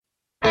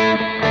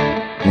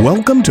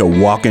Welcome to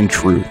Walk in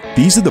Truth.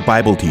 These are the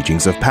Bible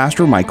teachings of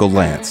Pastor Michael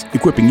Lance,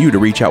 equipping you to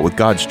reach out with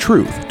God's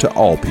truth to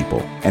all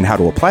people and how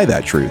to apply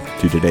that truth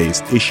to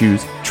today's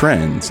issues,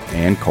 trends,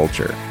 and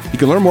culture. You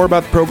can learn more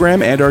about the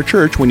program and our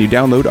church when you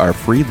download our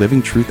free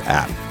Living Truth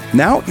app.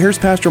 Now, here's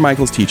Pastor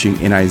Michael's teaching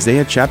in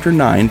Isaiah chapter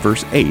 9,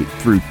 verse 8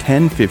 through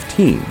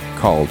 10:15,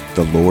 called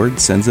The Lord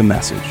Sends a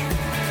Message.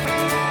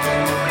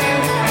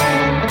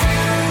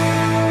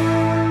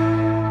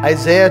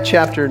 Isaiah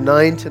chapter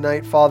 9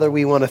 tonight. Father,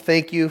 we want to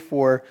thank you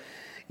for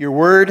your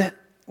word.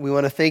 We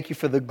want to thank you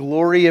for the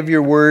glory of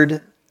your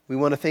word. We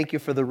want to thank you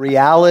for the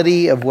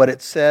reality of what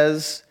it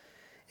says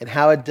and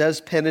how it does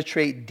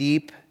penetrate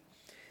deep,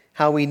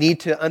 how we need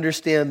to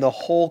understand the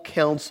whole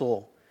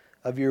counsel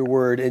of your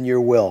word and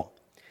your will.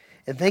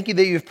 And thank you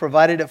that you've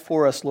provided it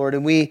for us, Lord,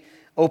 and we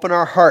open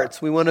our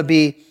hearts. We want to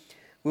be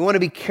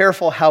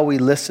careful how we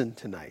listen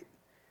tonight.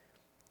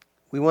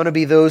 We want to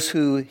be those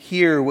who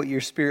hear what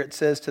your Spirit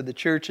says to the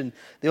church. And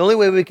the only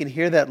way we can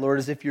hear that, Lord,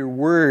 is if your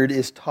word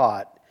is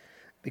taught,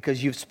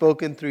 because you've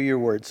spoken through your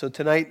word. So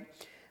tonight,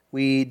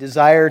 we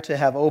desire to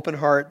have open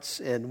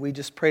hearts, and we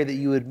just pray that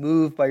you would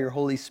move by your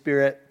Holy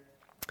Spirit.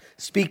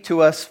 Speak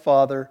to us,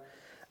 Father.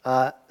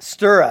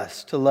 Stir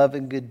us to love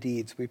and good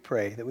deeds, we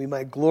pray, that we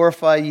might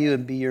glorify you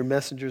and be your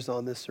messengers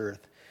on this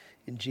earth.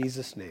 In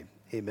Jesus' name,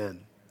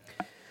 amen.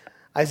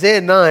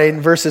 Isaiah 9,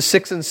 verses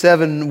 6 and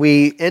 7,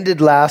 we ended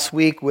last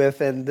week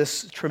with, and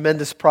this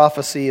tremendous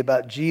prophecy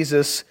about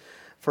Jesus,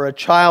 for a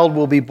child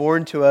will be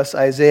born to us,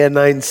 Isaiah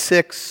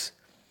 9:6.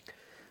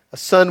 A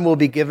son will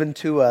be given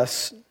to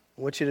us.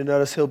 I want you to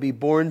notice he'll be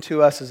born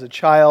to us as a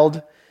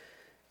child,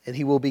 and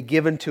he will be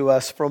given to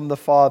us from the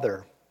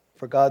Father.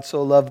 For God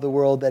so loved the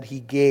world that he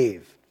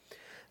gave.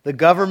 The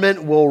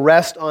government will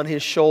rest on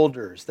his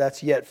shoulders.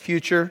 That's yet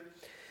future.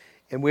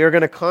 And we are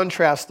going to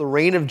contrast the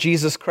reign of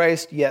Jesus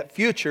Christ, yet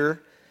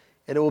future,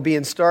 and it will be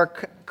in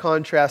stark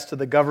contrast to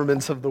the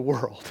governments of the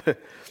world,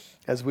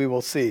 as we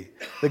will see.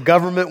 The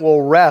government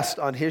will rest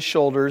on his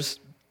shoulders.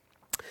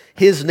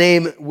 His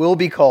name will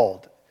be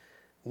called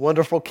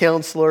Wonderful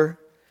Counselor,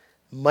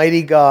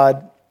 Mighty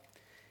God,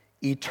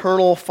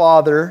 Eternal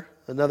Father.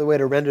 Another way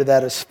to render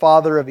that is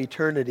Father of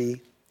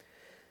Eternity,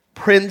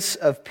 Prince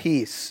of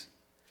Peace.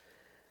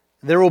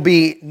 There will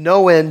be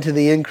no end to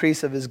the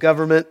increase of his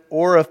government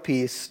or of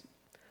peace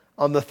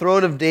on the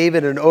throne of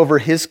David and over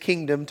his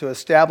kingdom, to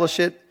establish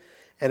it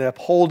and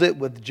uphold it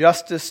with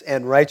justice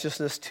and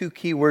righteousness. Two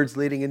key words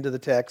leading into the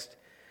text.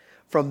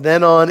 From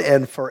then on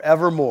and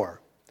forevermore.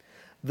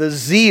 The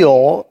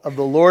zeal of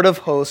the Lord of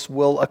hosts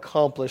will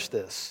accomplish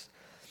this.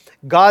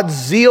 God's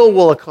zeal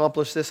will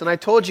accomplish this. And I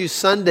told you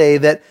Sunday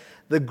that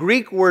the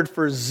Greek word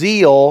for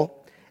zeal,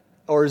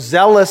 or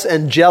zealous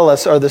and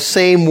jealous, are the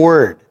same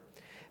word,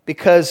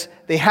 because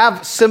they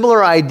have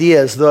similar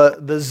ideas.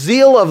 The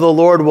zeal of the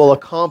Lord will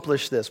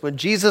accomplish this. When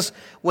Jesus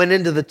went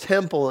into the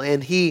temple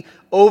and he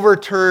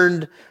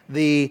overturned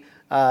the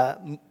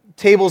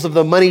tables of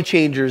the money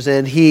changers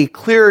and he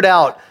cleared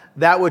out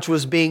that which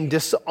was being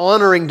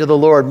dishonoring to the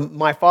Lord,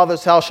 my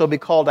Father's house shall be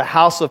called a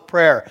house of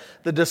prayer.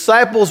 The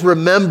disciples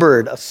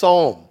remembered a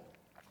psalm.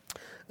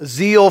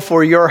 Zeal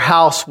for your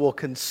house will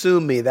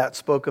consume me. That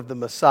spoke of the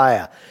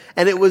Messiah.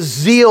 And it was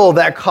zeal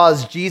that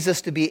caused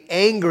Jesus to be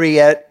angry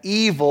at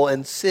evil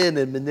and sin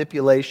and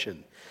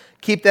manipulation.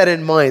 Keep that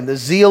in mind. The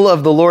zeal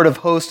of the Lord of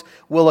hosts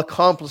will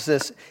accomplish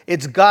this.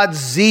 It's God's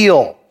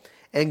zeal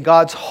and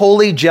God's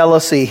holy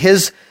jealousy.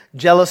 His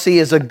jealousy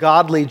is a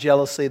godly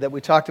jealousy that we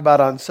talked about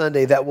on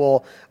Sunday that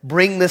will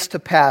bring this to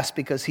pass,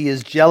 because he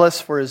is jealous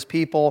for his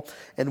people,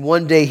 and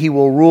one day he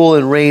will rule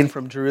and reign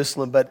from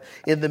Jerusalem. But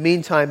in the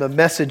meantime, a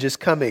message is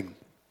coming.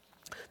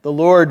 The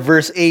Lord,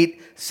 verse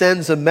 8,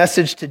 sends a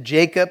message to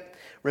Jacob.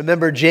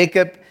 Remember,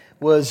 Jacob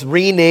was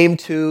renamed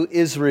to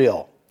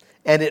Israel,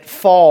 and it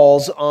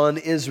falls on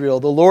Israel.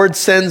 The Lord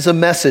sends a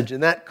message,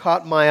 and that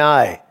caught my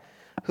eye.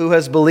 Who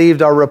has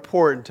believed our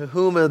report, and to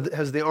whom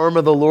has the arm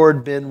of the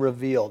Lord been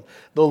revealed?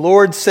 The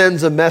Lord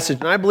sends a message,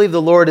 and I believe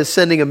the Lord is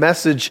sending a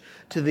message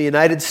to the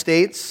United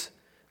States.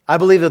 I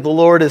believe that the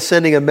Lord is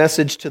sending a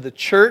message to the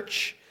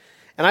church,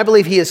 and I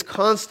believe he is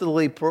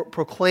constantly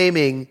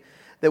proclaiming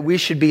that we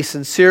should be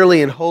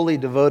sincerely and wholly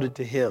devoted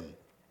to him.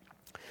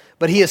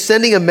 But he is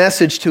sending a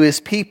message to his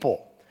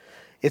people.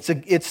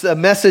 It's a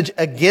message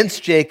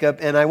against Jacob,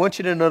 and I want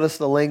you to notice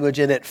the language,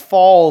 and it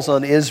falls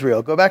on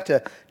Israel. Go back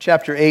to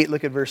chapter 8,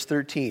 look at verse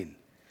 13.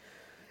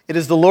 It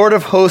is the Lord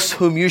of hosts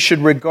whom you should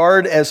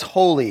regard as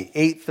holy,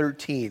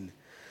 8:13.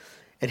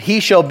 And he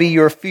shall be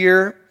your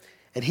fear,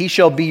 and he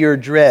shall be your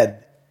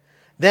dread.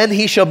 Then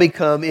he shall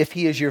become, if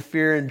he is your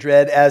fear and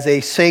dread, as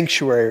a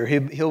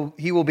sanctuary.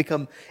 He will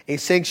become a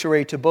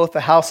sanctuary to both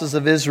the houses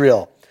of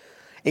Israel,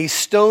 a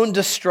stone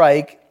to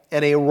strike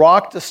and a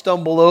rock to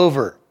stumble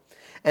over,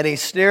 and a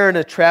snare and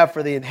a trap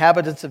for the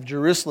inhabitants of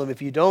Jerusalem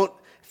if you don't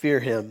fear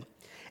him.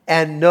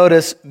 And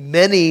notice,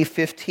 many,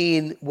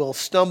 15, will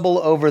stumble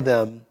over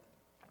them.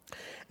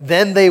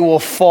 Then they will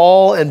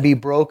fall and be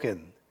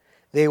broken.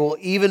 They will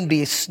even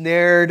be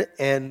snared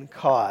and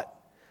caught.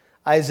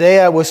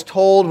 Isaiah was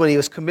told when he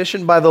was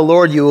commissioned by the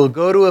Lord, you will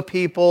go to a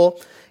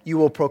people, You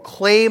will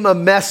proclaim a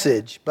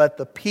message, but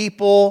the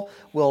people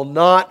will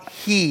not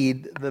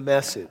heed the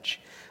message.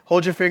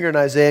 Hold your finger in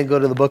Isaiah and go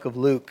to the book of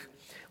Luke.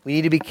 We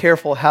need to be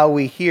careful how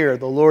we hear.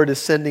 The Lord is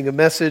sending a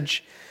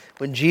message.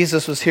 When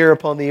Jesus was here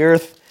upon the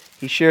earth,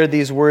 he shared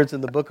these words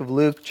in the book of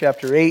Luke,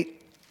 chapter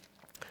 8,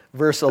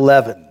 verse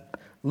 11.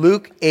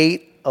 Luke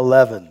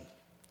 8:11.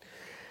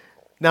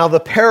 Now the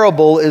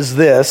parable is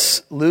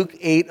this, Luke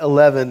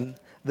 8:11.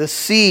 The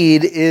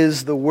seed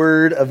is the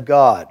word of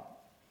God.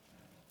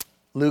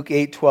 Luke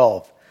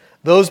 8:12.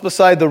 Those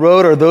beside the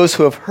road are those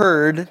who have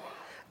heard.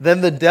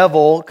 Then the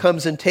devil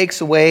comes and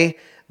takes away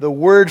the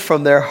word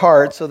from their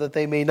heart so that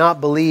they may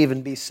not believe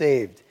and be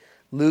saved.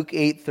 Luke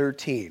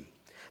 8:13.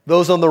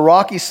 Those on the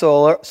rocky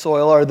soil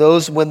are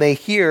those when they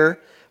hear,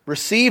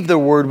 receive the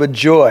word with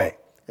joy.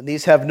 And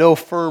these have no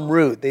firm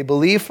root. They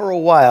believe for a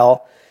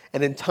while,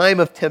 and in time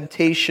of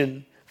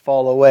temptation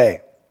fall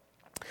away.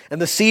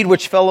 And the seed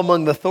which fell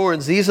among the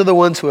thorns, these are the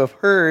ones who have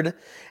heard,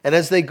 and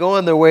as they go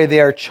on their way,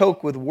 they are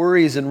choked with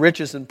worries and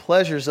riches and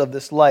pleasures of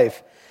this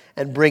life,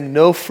 and bring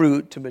no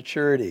fruit to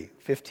maturity.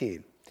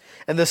 15.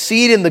 And the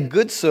seed in the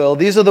good soil,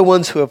 these are the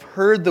ones who have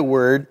heard the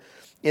word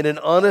in an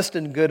honest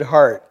and good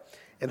heart,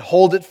 and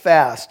hold it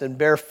fast and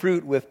bear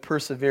fruit with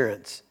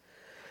perseverance.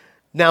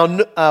 Now,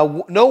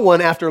 no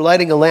one, after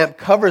lighting a lamp,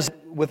 covers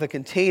it with a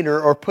container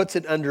or puts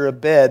it under a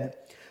bed,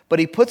 but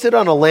he puts it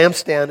on a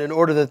lampstand in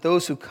order that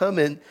those who come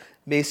in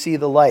may see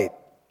the light.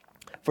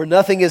 For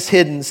nothing is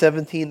hidden,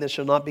 17, that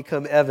shall not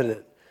become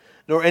evident,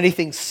 nor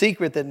anything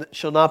secret that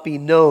shall not be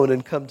known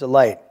and come to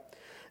light.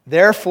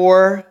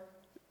 Therefore,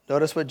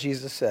 notice what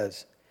Jesus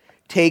says,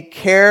 take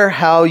care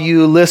how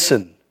you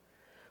listen.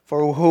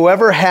 For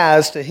whoever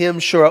has, to him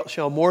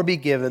shall more be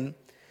given,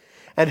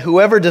 and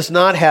whoever does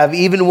not have,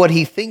 even what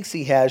he thinks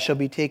he has, shall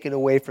be taken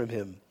away from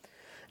him.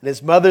 And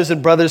his mothers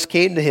and brothers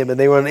came to him, and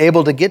they were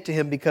unable to get to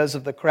him because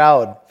of the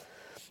crowd.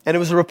 And it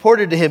was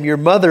reported to him, your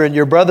mother and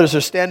your brothers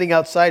are standing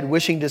outside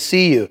wishing to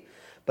see you.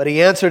 But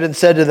he answered and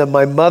said to them,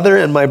 my mother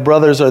and my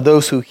brothers are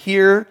those who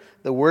hear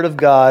the word of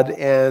God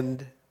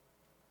and,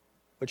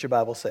 what's your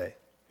Bible say?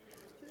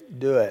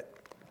 Do it.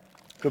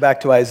 Go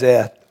back to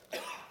Isaiah.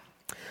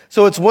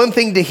 So it's one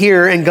thing to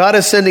hear, and God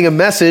is sending a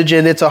message,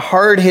 and it's a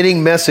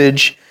hard-hitting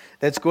message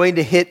that's going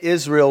to hit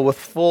Israel with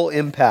full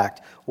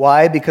impact.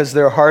 Why? Because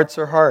their hearts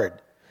are hard.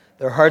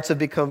 Their hearts have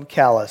become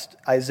calloused.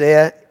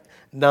 Isaiah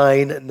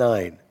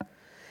 9:9.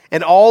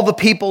 And all the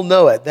people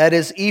know it. That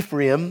is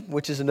Ephraim,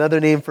 which is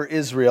another name for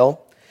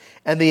Israel,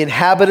 and the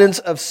inhabitants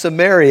of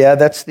Samaria,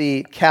 that's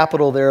the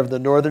capital there of the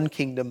northern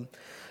kingdom,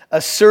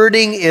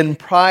 asserting in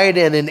pride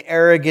and in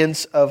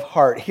arrogance of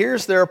heart.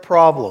 Here's their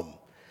problem.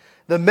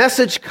 The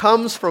message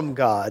comes from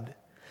God,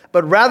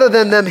 but rather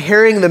than them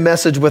hearing the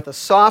message with a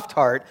soft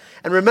heart,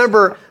 and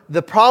remember,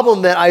 the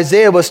problem that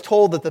Isaiah was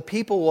told that the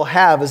people will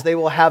have is they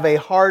will have a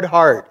hard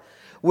heart.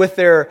 With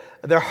their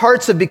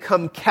hearts have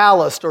become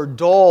calloused or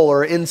dull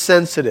or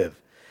insensitive.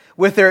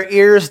 With their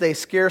ears, they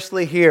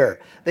scarcely hear.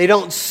 They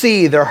don't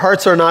see. Their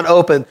hearts are not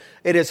open.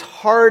 It is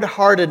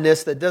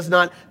hard-heartedness that does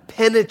not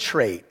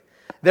penetrate.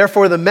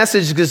 Therefore, the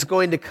message is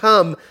going to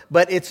come,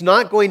 but it's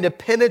not going to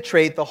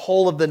penetrate the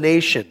whole of the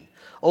nation.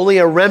 Only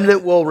a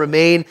remnant will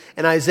remain,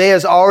 and Isaiah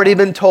has already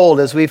been told,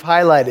 as we've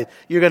highlighted,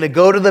 you're going to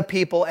go to the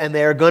people and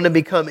they are going to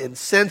become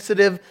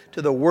insensitive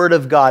to the word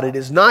of God. It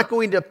is not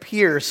going to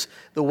pierce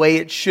the way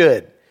it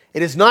should.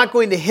 It is not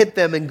going to hit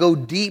them and go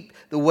deep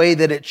the way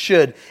that it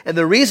should. And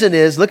the reason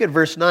is, look at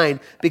verse 9,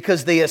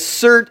 because they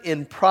assert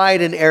in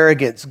pride and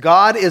arrogance.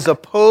 God is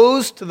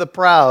opposed to the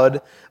proud,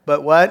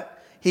 but what?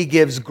 He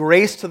gives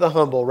grace to the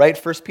humble, right?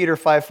 1 Peter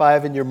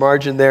 5:5 in your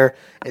margin there,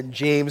 and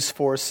James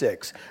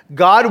 4:6.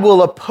 God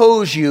will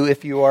oppose you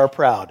if you are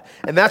proud.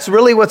 And that's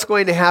really what's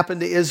going to happen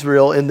to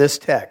Israel in this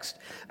text.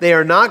 They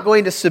are not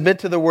going to submit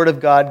to the word of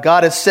God.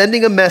 God is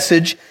sending a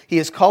message. He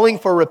is calling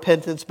for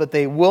repentance, but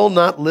they will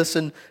not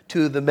listen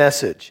to the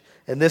message.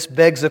 And this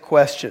begs a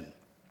question.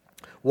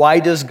 Why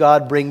does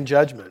God bring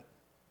judgment?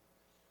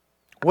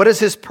 What is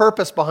his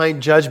purpose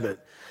behind judgment?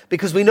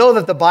 Because we know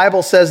that the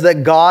Bible says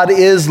that God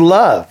is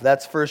love.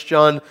 That's 1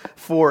 John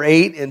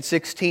 4:8 and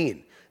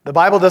 16. The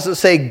Bible doesn't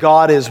say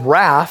God is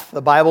wrath.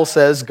 The Bible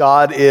says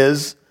God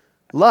is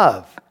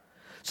love.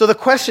 So the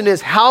question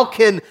is, how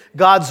can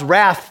God's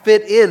wrath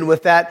fit in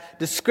with that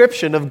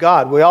description of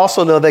God? We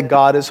also know that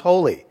God is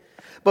holy.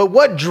 But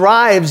what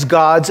drives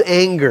God's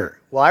anger?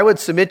 Well, I would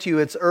submit to you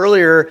it's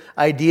earlier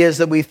ideas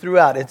that we threw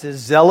out. It's his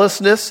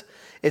zealousness,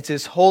 it's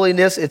his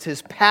holiness, it's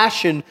his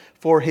passion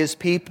for his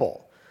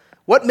people.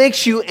 What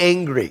makes you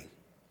angry?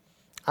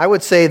 I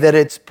would say that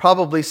it's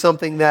probably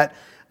something that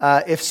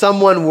if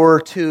someone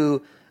were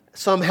to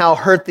somehow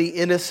hurt the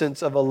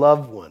innocence of a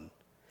loved one,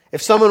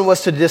 if someone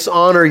was to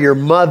dishonor your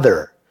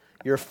mother,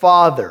 your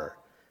father,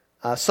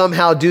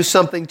 somehow do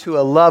something to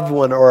a loved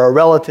one or a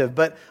relative,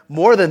 but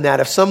more than that,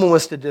 if someone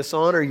was to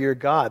dishonor your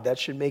God, that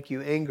should make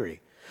you angry.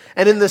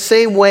 And in the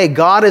same way,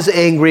 God is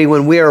angry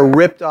when we are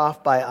ripped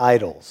off by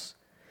idols.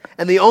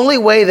 And the only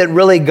way that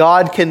really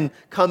God can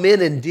come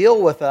in and deal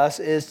with us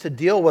is to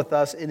deal with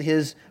us in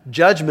his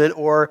judgment,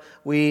 or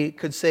we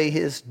could say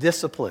his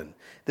discipline.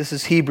 This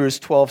is Hebrews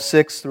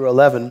 12:6 through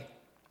 11.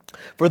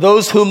 For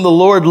those whom the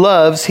Lord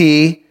loves,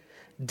 he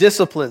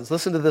disciplines.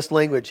 Listen to this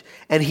language.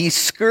 And he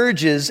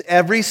scourges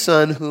every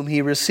son whom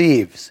he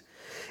receives.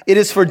 It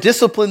is for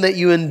discipline that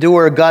you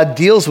endure. God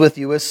deals with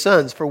you as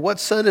sons. For what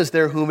son is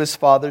there whom his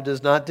father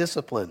does not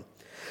discipline?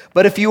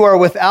 But if you are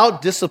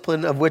without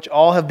discipline, of which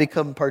all have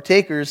become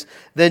partakers,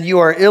 then you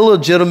are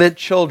illegitimate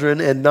children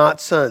and not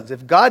sons.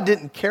 If God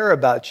didn't care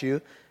about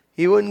you,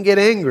 he wouldn't get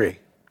angry.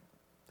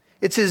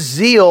 It's his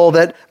zeal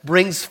that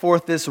brings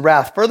forth this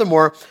wrath.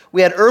 Furthermore,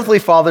 we had earthly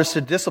fathers to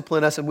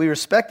discipline us, and we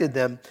respected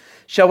them.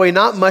 Shall we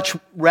not much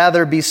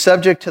rather be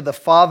subject to the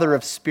Father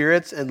of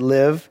spirits and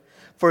live?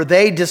 For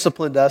they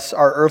disciplined us,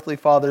 our earthly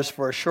fathers,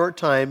 for a short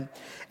time,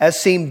 as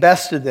seemed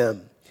best to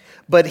them.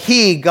 But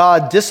he,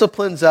 God,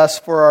 disciplines us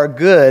for our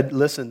good,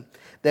 listen,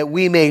 that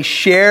we may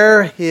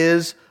share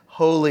his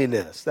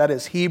holiness. That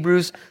is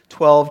Hebrews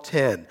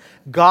 12:10.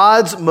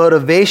 God's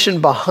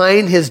motivation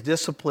behind his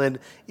discipline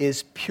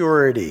is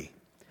purity.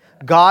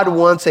 God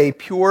wants a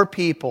pure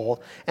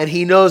people, and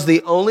he knows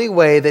the only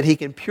way that he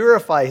can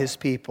purify his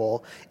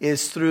people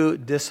is through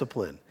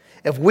discipline.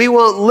 If we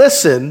won't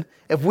listen,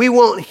 if we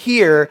won't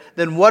hear,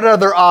 then what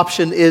other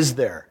option is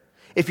there?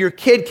 If your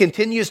kid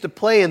continues to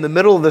play in the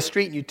middle of the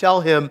street and you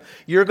tell him,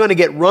 you're going to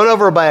get run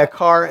over by a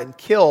car and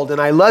killed, and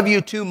I love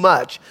you too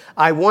much,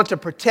 I want to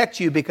protect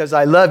you because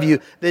I love you,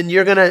 then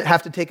you're going to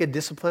have to take a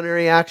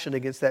disciplinary action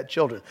against that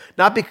child.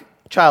 Not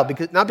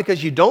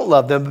because you don't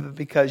love them, but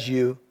because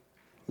you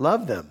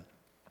love them.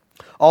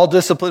 All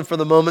discipline for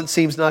the moment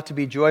seems not to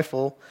be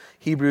joyful,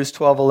 Hebrews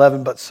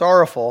 12:11, but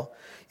sorrowful.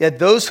 Yet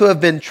those who have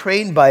been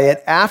trained by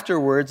it,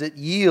 afterwards it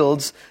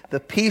yields the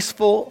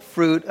peaceful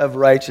fruit of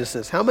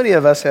righteousness. How many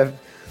of us have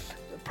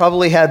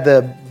probably had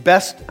the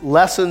best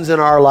lessons in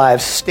our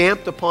lives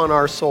stamped upon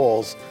our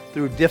souls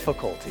through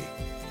difficulty?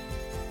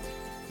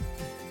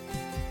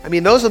 I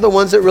mean, those are the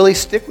ones that really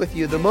stick with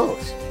you the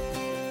most.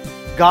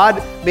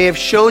 God may have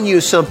shown you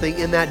something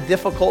in that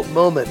difficult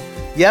moment.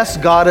 Yes,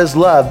 God is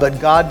love, but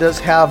God does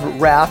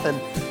have wrath, and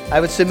I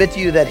would submit to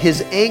you that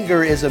his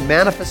anger is a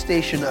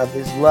manifestation of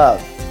his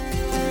love.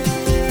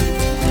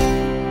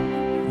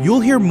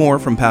 You'll hear more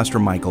from Pastor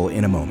Michael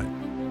in a moment.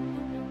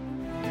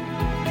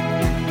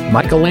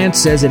 Michael Lance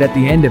says that at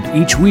the end of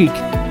each week,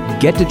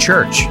 get to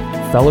church.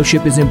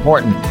 Fellowship is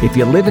important. If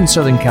you live in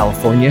Southern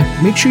California,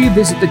 make sure you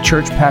visit the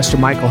church Pastor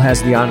Michael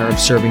has the honor of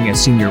serving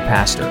as senior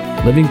pastor.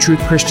 Living Truth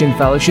Christian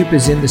Fellowship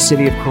is in the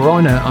city of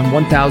Corona on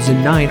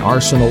 1009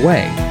 Arsenal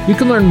Way. You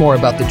can learn more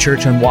about the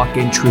church on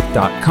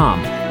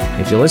walkintruth.com.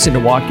 If you listen to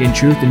Walk in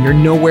Truth and you're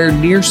nowhere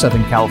near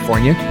Southern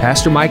California,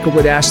 Pastor Michael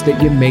would ask that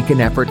you make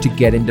an effort to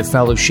get into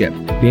fellowship.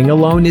 Being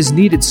alone is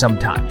needed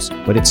sometimes,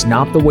 but it's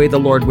not the way the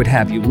Lord would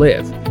have you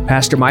live.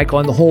 Pastor Michael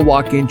and the whole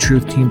Walk in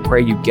Truth team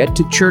pray you get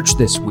to church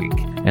this week.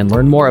 And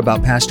learn more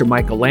about Pastor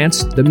Michael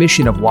Lance, the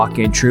mission of Walk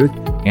in Truth,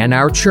 and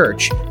our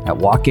church at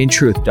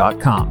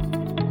walkintruth.com.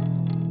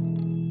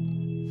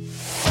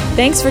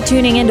 Thanks for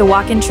tuning in to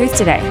Walk in Truth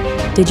today.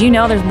 Did you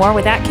know there's more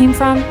where that came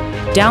from?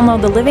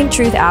 Download the Living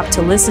Truth app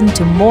to listen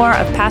to more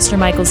of Pastor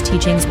Michael's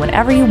teachings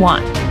whenever you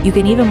want. You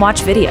can even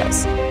watch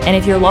videos. And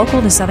if you're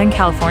local to Southern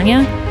California,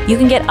 you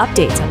can get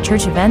updates on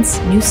church events,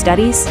 new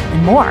studies,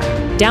 and more.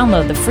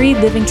 Download the free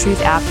Living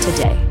Truth app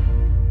today.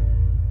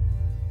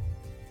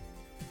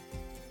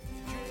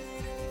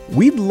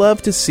 We'd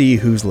love to see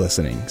who's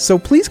listening, so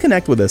please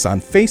connect with us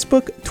on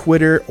Facebook,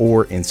 Twitter,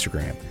 or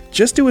Instagram.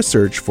 Just do a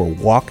search for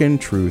Walk in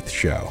Truth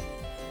Show.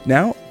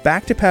 Now,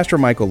 back to Pastor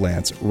Michael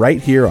Lance right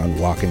here on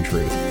Walk in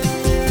Truth.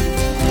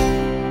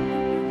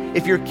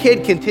 If your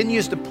kid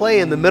continues to play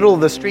in the middle of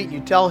the street and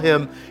you tell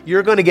him,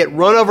 you're going to get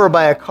run over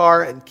by a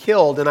car and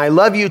killed, and I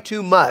love you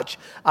too much,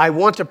 I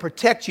want to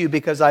protect you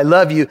because I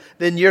love you,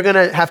 then you're going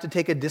to have to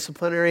take a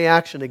disciplinary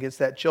action against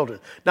that child.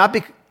 Not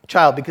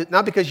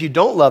because you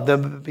don't love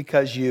them, but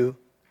because you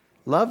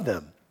love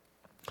them.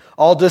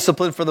 All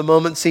discipline for the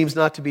moment seems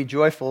not to be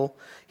joyful,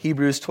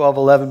 Hebrews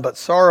 12:11, but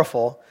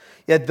sorrowful.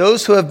 Yet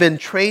those who have been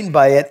trained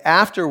by it,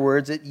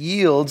 afterwards it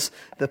yields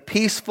the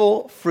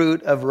peaceful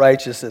fruit of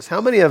righteousness.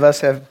 How many of us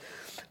have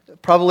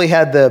probably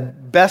had the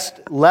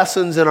best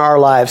lessons in our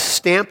lives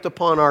stamped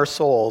upon our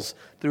souls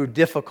through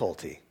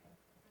difficulty?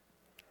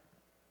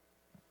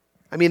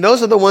 I mean,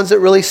 those are the ones that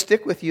really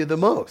stick with you the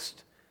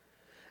most.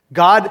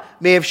 God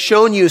may have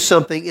shown you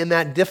something in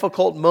that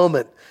difficult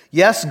moment.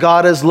 Yes,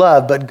 God is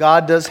love, but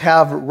God does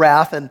have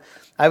wrath, and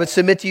I would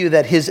submit to you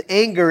that his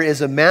anger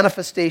is a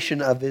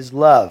manifestation of his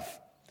love.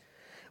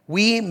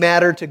 We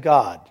matter to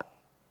God,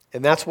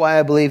 and that's why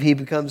I believe he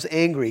becomes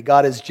angry.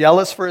 God is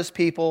jealous for his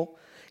people.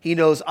 He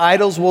knows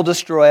idols will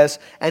destroy us,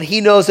 and he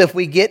knows if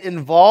we get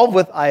involved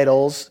with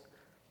idols,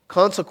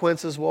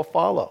 consequences will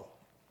follow.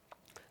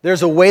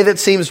 There's a way that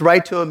seems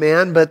right to a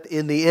man, but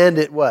in the end,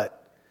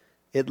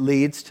 it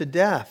leads to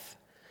death.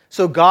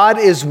 So God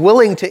is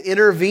willing to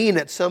intervene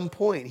at some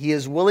point. He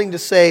is willing to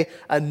say,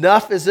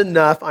 enough is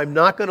enough. I'm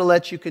not going to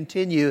let you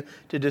continue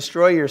to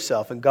destroy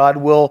yourself, and God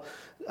will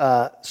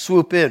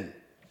swoop in.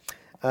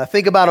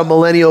 Think about a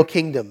millennial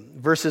kingdom.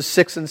 Verses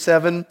 6 and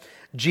 7,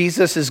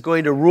 Jesus is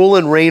going to rule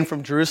and reign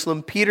from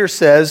Jerusalem. Peter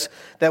says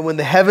that when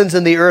the heavens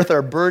and the earth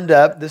are burned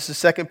up, this is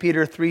 2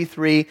 Peter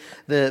 3:3,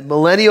 the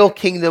millennial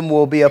kingdom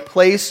will be a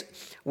place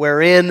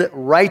wherein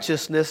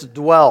righteousness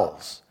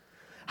dwells.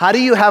 How do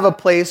you have a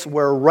place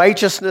where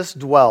righteousness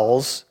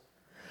dwells?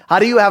 How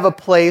do you have a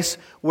place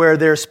where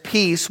there's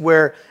peace,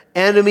 where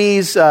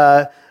enemies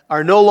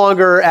are no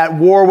longer at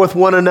war with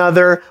one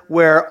another,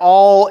 where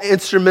all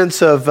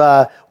instruments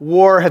of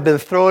war have been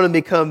thrown and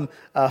become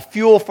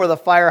fuel for the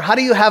fire? How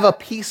do you have a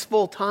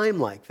peaceful time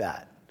like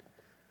that?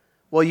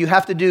 Well, you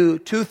have to do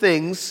two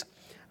things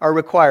are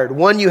required.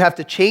 One, you have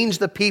to change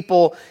the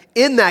people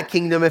in that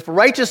kingdom. If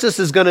righteousness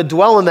is going to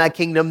dwell in that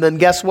kingdom, then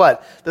guess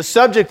what? The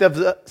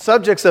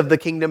subjects of the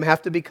kingdom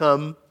have to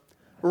become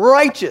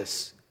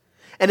righteous.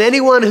 And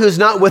anyone who's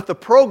not with the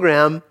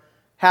program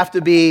have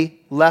to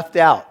be left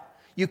out.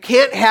 You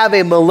can't have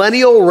a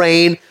millennial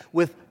reign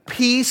with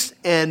peace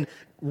and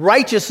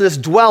righteousness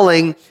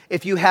dwelling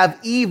if you have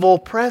evil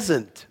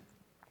present.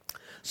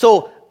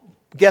 So,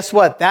 guess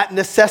what? That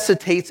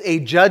necessitates a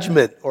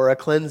judgment or a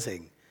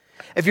cleansing.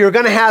 If you're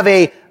going to have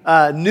a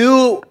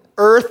new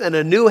earth and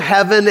a new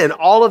heaven and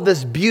all of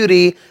this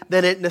beauty,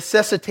 then it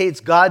necessitates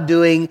God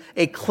doing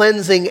a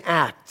cleansing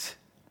act.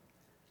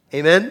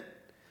 Amen?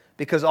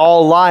 Because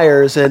all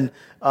liars and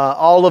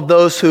all of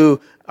those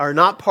who are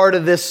not part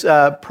of this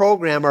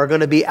program are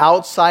going to be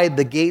outside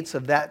the gates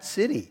of that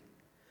city.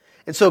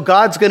 And so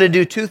God's going to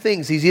do two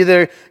things. He's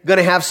either going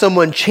to have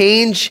someone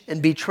change and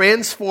be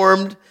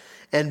transformed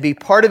and be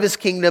part of his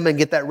kingdom and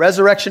get that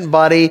resurrection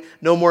body,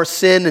 no more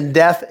sin and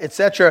death,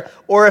 etc.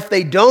 Or if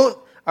they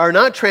are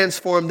not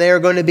transformed, they are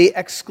going to be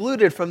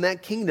excluded from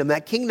that kingdom.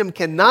 That kingdom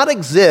cannot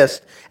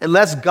exist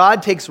unless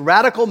God takes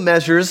radical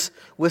measures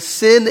with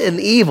sin and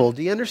evil.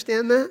 Do you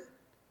understand that?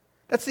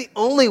 That's the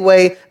only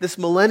way this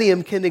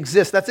millennium can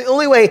exist. That's the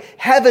only way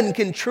heaven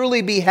can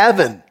truly be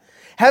heaven.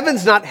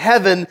 Heaven's not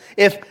heaven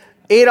if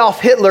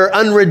Adolf Hitler,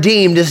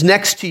 unredeemed, is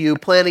next to you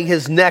planning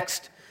his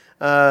next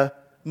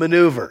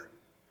maneuver.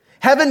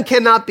 Heaven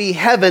cannot be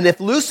heaven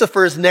if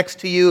Lucifer is next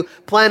to you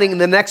planning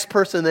the next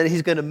person that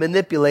he's going to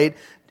manipulate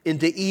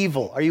into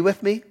evil. Are you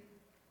with me?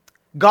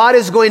 God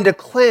is going to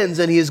cleanse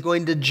and he is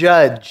going to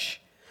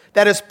judge.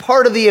 That is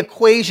part of the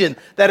equation.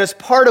 That is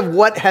part of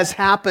what has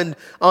happened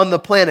on the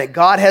planet.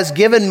 God has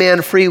given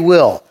man free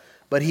will,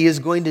 but he is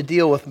going to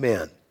deal with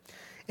man.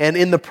 And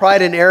in the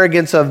pride and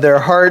arrogance of their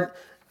heart,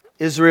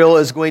 Israel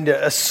is going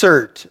to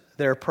assert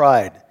their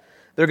pride.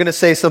 They're going to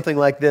say something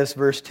like this,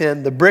 verse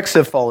 10, the bricks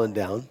have fallen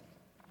down,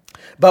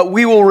 but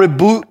we will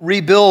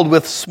rebuild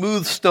with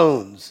smooth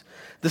stones.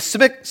 The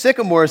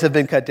sycamores have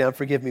been cut down.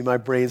 Forgive me, my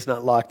brain's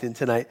not locked in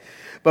tonight.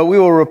 But we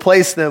will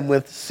replace them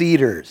with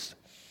cedars.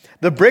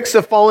 The bricks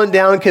have fallen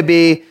down could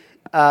be,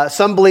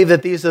 some believe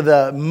that these are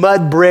the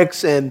mud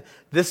bricks, and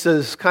this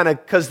is kind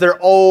of because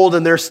they're old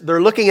and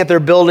they're looking at their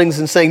buildings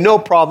and saying, no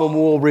problem,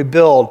 we'll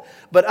rebuild.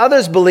 But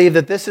others believe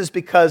that this is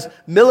because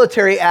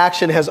military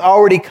action has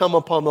already come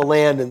upon the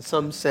land in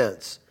some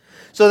sense.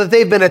 So that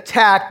they've been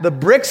attacked, the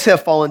bricks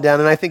have fallen down,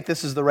 and I think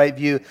this is the right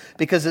view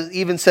because it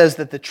even says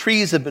that the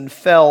trees have been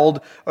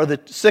felled or the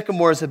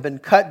sycamores have been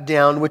cut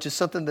down, which is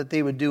something that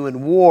they would do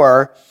in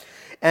war.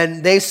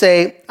 And they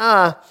say,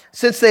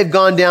 since they've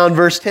gone down,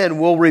 verse 10,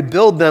 we'll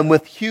rebuild them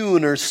with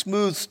hewn or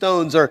smooth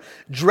stones or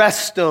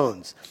dressed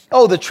stones.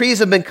 Oh, the trees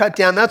have been cut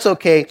down. That's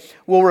okay.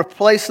 We'll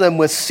replace them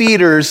with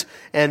cedars,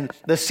 and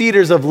the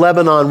cedars of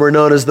Lebanon were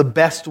known as the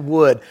best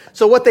wood.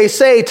 So what they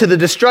say to the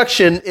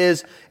destruction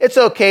is, it's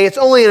okay. It's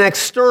only an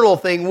external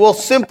thing. We'll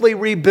simply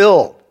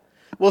rebuild.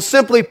 As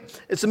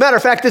a matter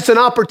of fact, it's an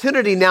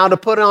opportunity now to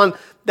put on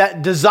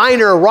that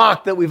designer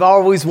rock that we've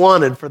always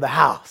wanted for the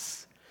house.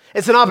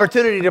 It's an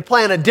opportunity to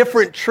plant a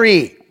different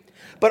tree.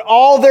 But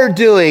all they're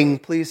doing,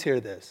 please hear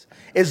this,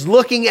 is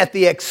looking at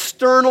the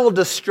external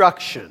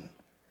destruction.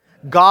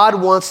 God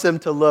wants them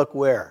to look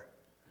where?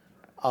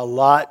 A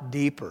lot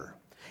deeper.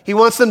 He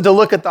wants them to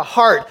look at the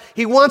heart.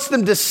 He wants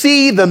them to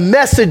see the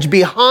message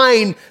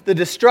behind the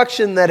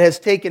destruction that has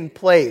taken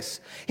place.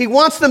 He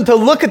wants them to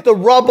look at the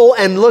rubble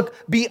and look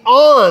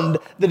beyond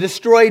the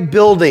destroyed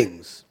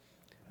buildings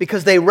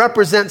because they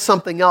represent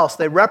something else.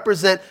 They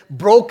represent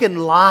broken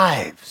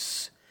lives.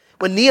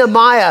 When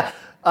Nehemiah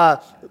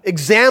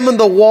examined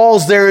the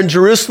walls there in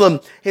Jerusalem,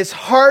 his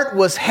heart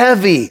was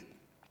heavy.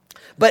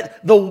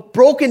 But the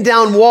broken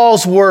down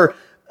walls were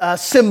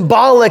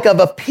symbolic of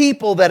a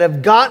people that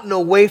have gotten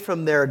away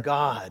from their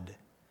God.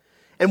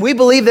 And we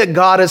believe that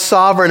God is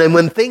sovereign, and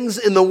when things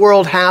in the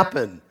world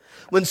happen,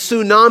 when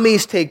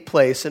tsunamis take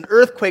place and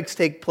earthquakes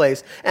take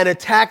place and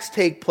attacks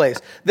take place,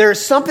 there's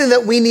something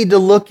that we need to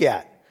look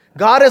at.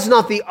 God is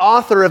not the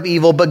author of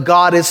evil, but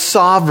God is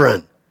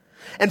sovereign.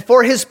 And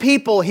for his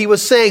people, he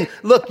was saying,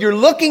 look, you're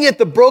looking at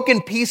the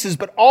broken pieces,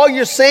 but all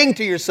you're saying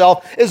to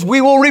yourself is we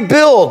will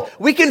rebuild.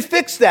 We can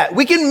fix that.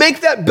 We can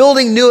make that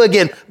building new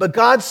again. But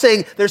God's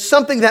saying there's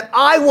something that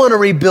I want to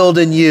rebuild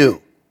in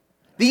you.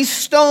 These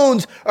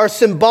stones are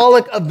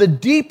symbolic of the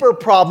deeper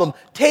problem.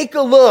 Take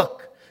a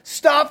look.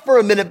 Stop for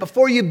a minute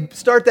before you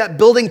start that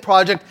building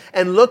project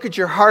and look at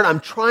your heart.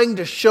 I'm trying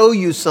to show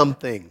you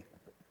something.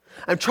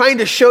 I'm trying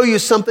to show you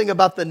something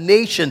about the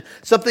nation,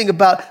 something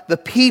about the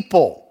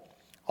people.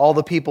 All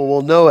the people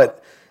will know it.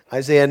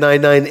 Isaiah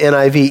 9:9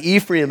 NIV,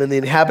 Ephraim and the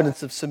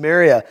inhabitants of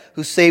Samaria,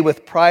 who say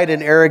with pride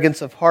and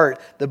arrogance of heart,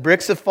 the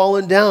bricks have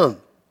fallen down,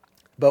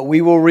 but we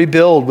will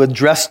rebuild with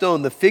dressed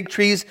stone. The fig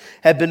trees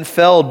have been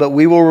felled, but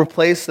we will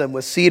replace them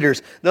with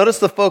cedars. Notice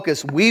the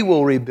focus. We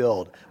will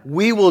rebuild.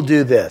 We will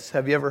do this.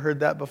 Have you ever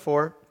heard that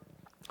before?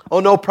 Oh,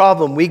 no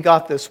problem. We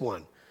got this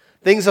one.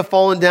 Things have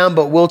fallen down,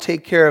 but we'll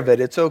take care of it.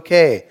 It's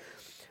okay.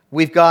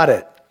 We've got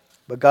it.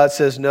 But God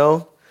says,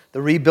 no.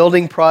 The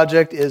rebuilding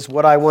project is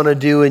what I want to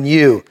do in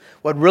you.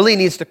 What really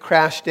needs to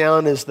crash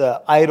down is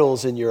the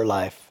idols in your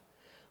life.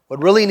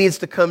 What really needs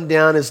to come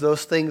down is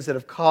those things that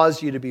have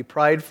caused you to be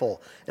prideful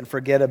and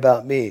forget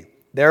about me.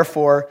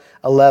 Therefore,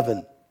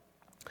 11.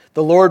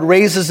 The Lord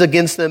raises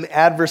against them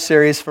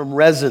adversaries from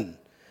Rezin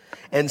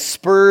and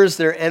spurs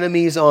their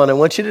enemies on. I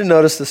want you to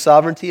notice the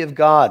sovereignty of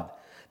God.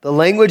 The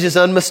language is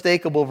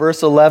unmistakable.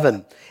 Verse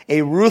 11.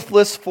 A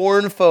ruthless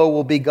foreign foe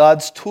will be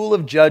God's tool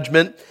of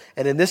judgment,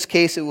 and in this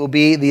case it will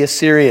be the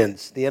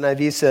Assyrians. The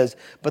NIV says,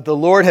 but the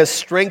Lord has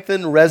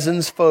strengthened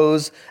Rezin's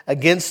foes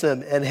against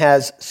them and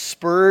has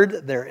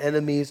spurred their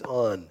enemies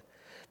on.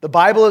 The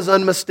Bible is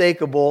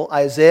unmistakable.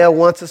 Isaiah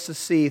wants us to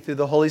see through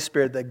the Holy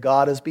Spirit that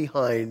God is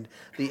behind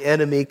the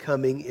enemy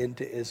coming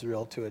into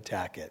Israel to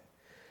attack it.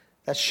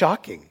 That's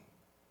shocking.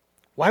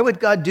 Why would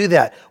God do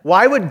that?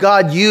 Why would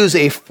God use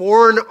a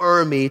foreign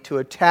army to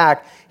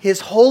attack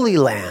his holy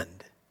land?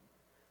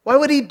 Why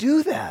would he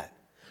do that?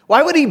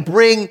 Why would he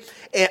bring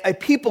a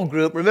people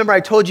group? Remember, I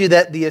told you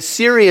that the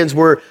Assyrians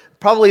were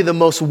probably the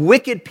most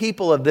wicked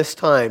people of this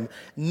time.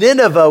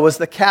 Nineveh was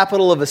the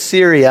capital of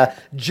Assyria.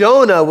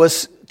 Jonah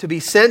was to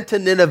be sent to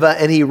Nineveh,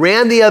 and he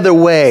ran the other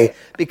way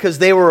because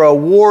they were a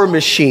war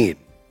machine.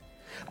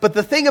 But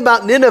the thing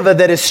about Nineveh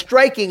that is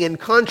striking in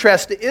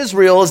contrast to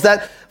Israel is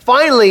that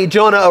finally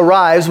Jonah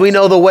arrives. We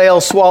know the whale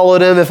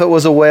swallowed him. If it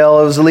was a whale,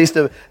 it was at least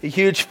a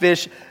huge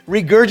fish.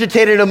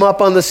 Regurgitated him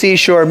up on the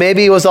seashore.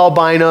 Maybe he was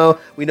albino.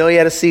 We know he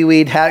had a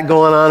seaweed hat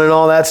going on and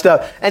all that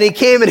stuff. And he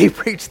came and he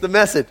preached the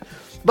message.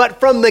 But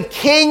from the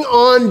king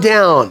on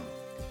down,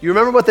 you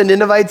remember what the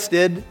Ninevites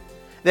did?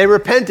 They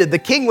repented. The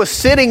king was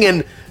sitting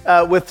in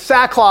with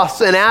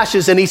sackcloth and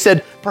ashes, and he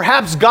said,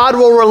 perhaps God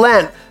will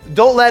relent.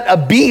 Don't let a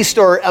beast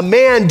or a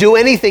man do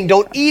anything.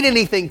 Don't eat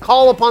anything.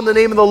 Call upon the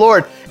name of the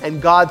Lord.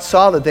 And God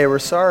saw that they were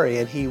sorry.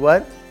 And he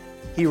what?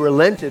 He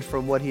relented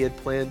from what he had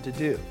planned to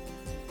do.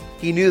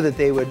 He knew that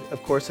they would,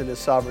 of course, in his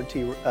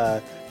sovereignty,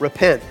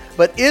 repent.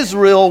 But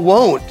Israel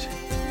won't.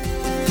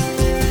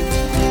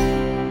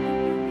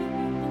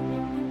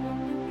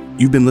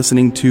 You've been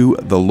listening to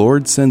The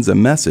Lord Sends a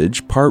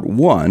Message, Part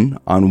 1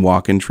 on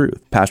Walk in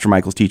Truth. Pastor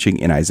Michael's teaching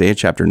in Isaiah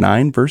chapter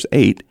 9, verse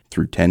 8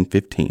 through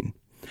 10:15.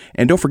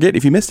 And don't forget,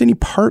 if you missed any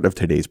part of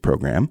today's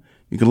program,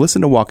 you can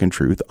listen to Walk in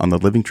Truth on the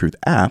Living Truth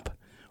app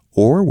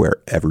or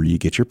wherever you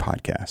get your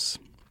podcasts.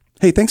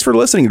 Hey, thanks for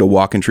listening to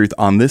Walk in Truth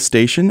on this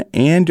station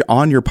and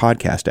on your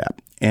podcast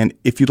app. And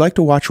if you'd like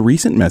to watch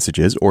recent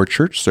messages or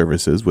church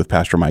services with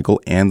Pastor Michael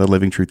and the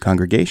Living Truth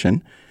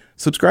congregation,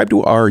 subscribe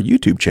to our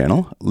YouTube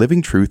channel,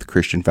 Living Truth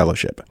Christian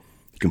Fellowship.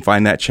 You can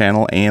find that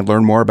channel and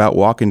learn more about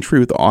Walk in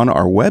Truth on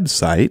our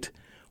website,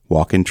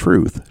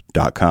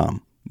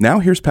 walkintruth.com. Now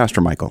here's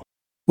Pastor Michael.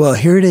 Well,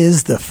 here it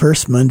is, the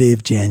first Monday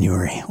of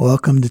January.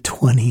 Welcome to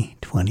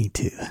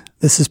 2022.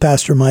 This is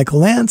Pastor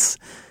Michael Lance.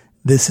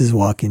 This is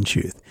Walk in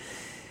Truth.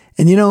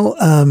 And you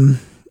know,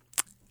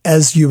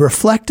 as you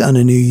reflect on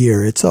a new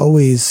year, it's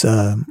always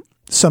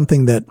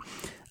something that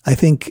I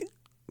think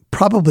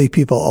probably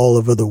people all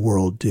over the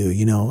world do.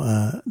 You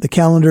know, the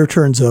calendar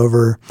turns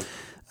over,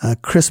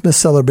 Christmas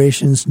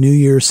celebrations, New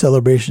Year's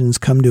celebrations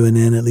come to an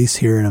end, at least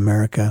here in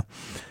America.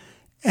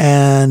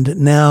 And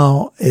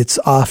now it's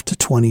off to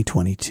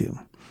 2022.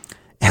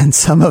 And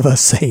some of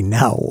us say,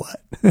 now what?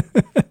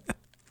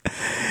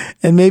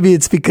 And maybe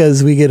it's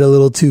because we get a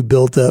little too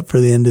built up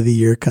for the end of the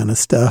year kind of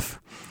stuff.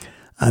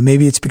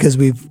 Maybe it's because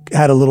we've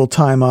had a little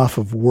time off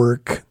of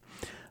work,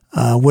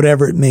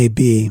 whatever it may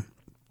be.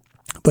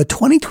 But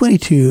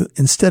 2022,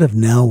 instead of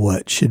now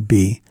what, should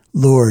be,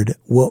 Lord,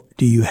 what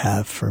do you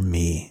have for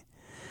me?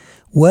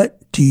 What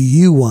do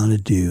you want to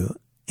do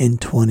in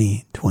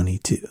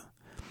 2022?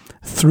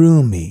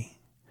 Through me.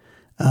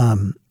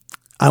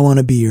 I want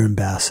to be your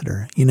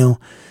ambassador. You know,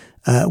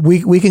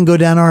 we can go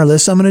down our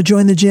list. I'm going to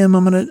join the gym.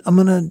 I'm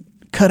going to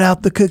cut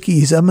out the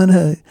cookies. I'm going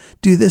to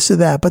do this or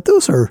that. But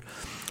those are,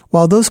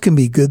 while those can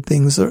be good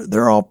things,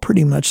 they're all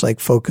pretty much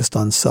like focused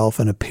on self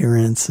and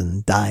appearance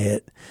and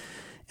diet.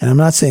 And I'm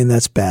not saying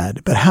that's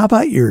bad, but how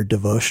about your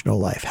devotional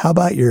life? How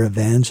about your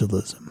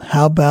evangelism?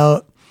 How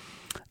about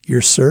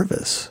your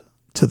service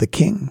to the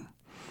King?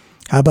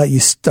 How about you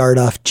start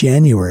off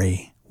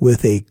January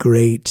with a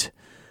great,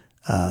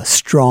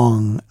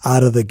 strong,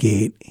 out of the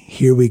gate,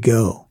 here we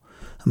go.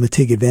 I'm going to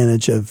take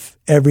advantage of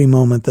every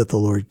moment that the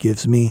Lord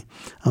gives me.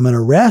 I'm going to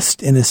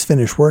rest in his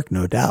finished work,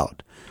 no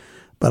doubt.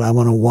 But I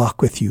want to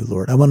walk with you,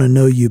 Lord. I want to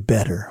know you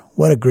better.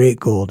 What a great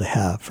goal to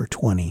have for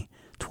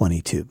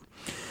 2022.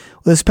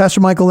 Well, this is Pastor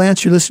Michael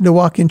Lance. You're listening to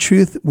Walk in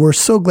Truth. We're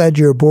so glad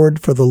you're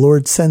aboard for The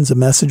Lord Sends a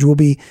Message. We'll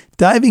be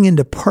diving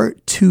into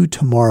part 2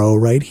 tomorrow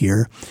right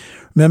here.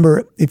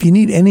 Remember, if you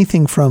need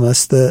anything from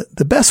us, the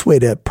best way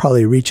to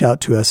probably reach out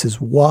to us is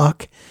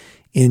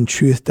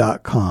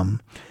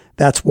walkintruth.com.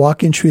 That's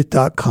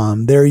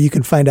walkintruth.com. There you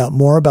can find out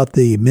more about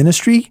the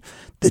ministry,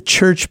 the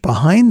church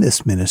behind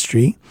this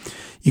ministry.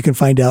 You can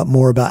find out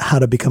more about how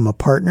to become a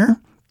partner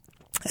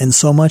and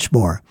so much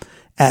more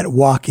at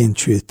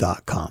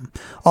walkintruth.com.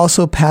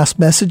 Also, past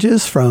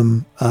messages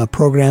from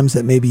programs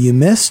that maybe you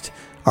missed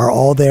are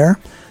all there.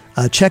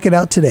 Check it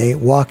out today,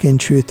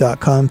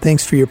 walkintruth.com.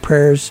 Thanks for your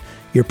prayers,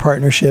 your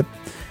partnership.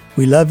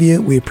 We love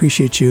you. We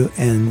appreciate you.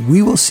 And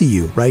we will see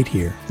you right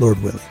here, Lord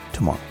willing,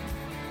 tomorrow.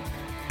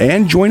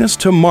 And join us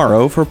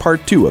tomorrow for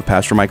part 2 of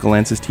Pastor Michael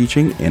Lance's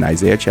teaching in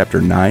Isaiah chapter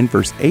 9,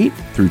 verse 8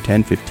 through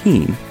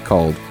 10:15,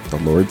 called The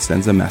Lord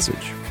Sends a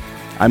Message.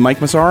 I'm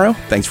Mike Massaro.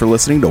 Thanks for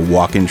listening to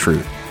Walk in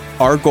Truth.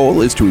 Our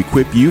goal is to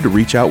equip you to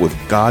reach out with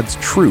God's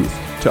truth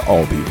to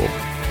all people.